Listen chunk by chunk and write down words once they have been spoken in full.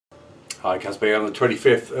Hi Caspar, on the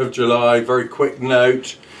 25th of July, very quick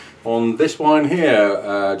note on this wine here.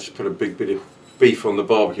 Just put a big bit of beef on the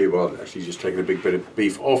barbecue, well actually just taking a big bit of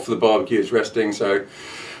beef off the barbecue, it's resting, so,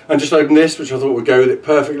 and just opened this which I thought would go with it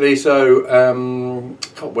perfectly, so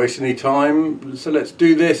can't waste any time, so let's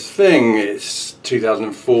do this thing. It's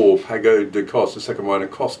 2004 Pagodes, the second wine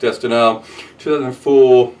of Estèphe,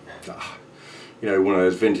 2004, you know, one of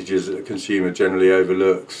those vintages that the consumer generally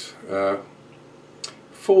overlooks.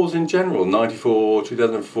 Fours in general, 94,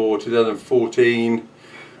 2004, 2014,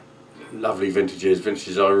 lovely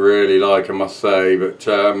vintages I really like, I must say, but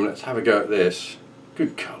let's have a go at this.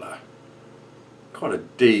 Good colour, quite a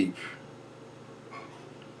deep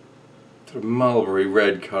sort of mulberry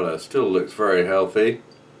red colour, still looks very healthy.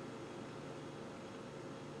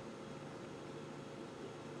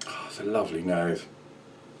 Oh, it's a lovely nose,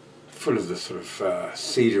 full of the sort of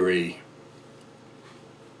cedary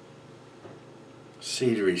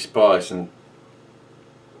spice and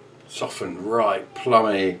softened, ripe,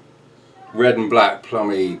 plummy, red and black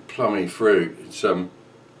plummy fruit. It's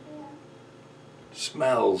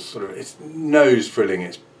smells sort of, it's nose filling,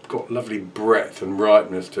 it's got lovely breadth and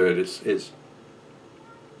ripeness to it. It's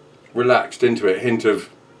relaxed into it, hint of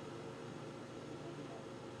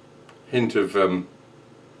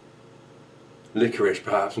licorice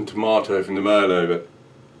perhaps and tomato from the Merlot, but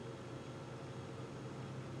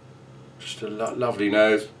just a lovely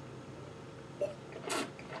nose.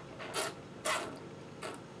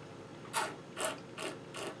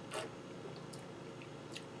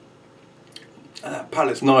 And that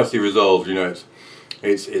palate's nicely resolved, you know,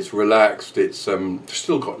 it's relaxed, it's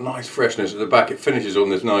still got nice freshness at the back. It finishes on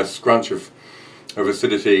this nice scrunch of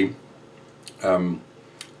acidity, and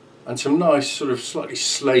some nice sort of slightly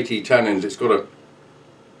slaty tannins. It's got a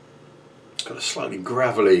slightly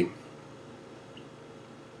gravelly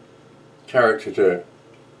character to it.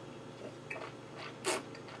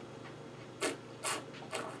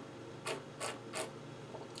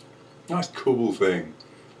 Nice cool thing.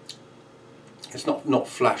 It's not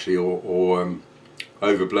flashy or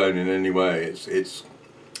overblown in any way. It's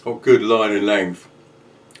got good line and length,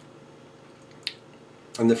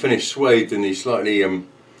 and the finish swathed in these slightly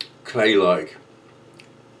clay-like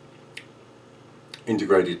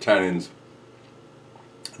integrated tannins.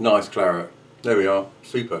 Nice claret. There we are.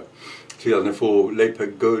 Super. 2004 Les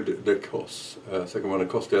Pagodes, second one of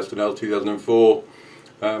Estèphe, 2004.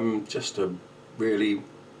 Just a really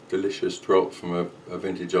delicious drop from a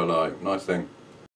vintage I like. Nice thing.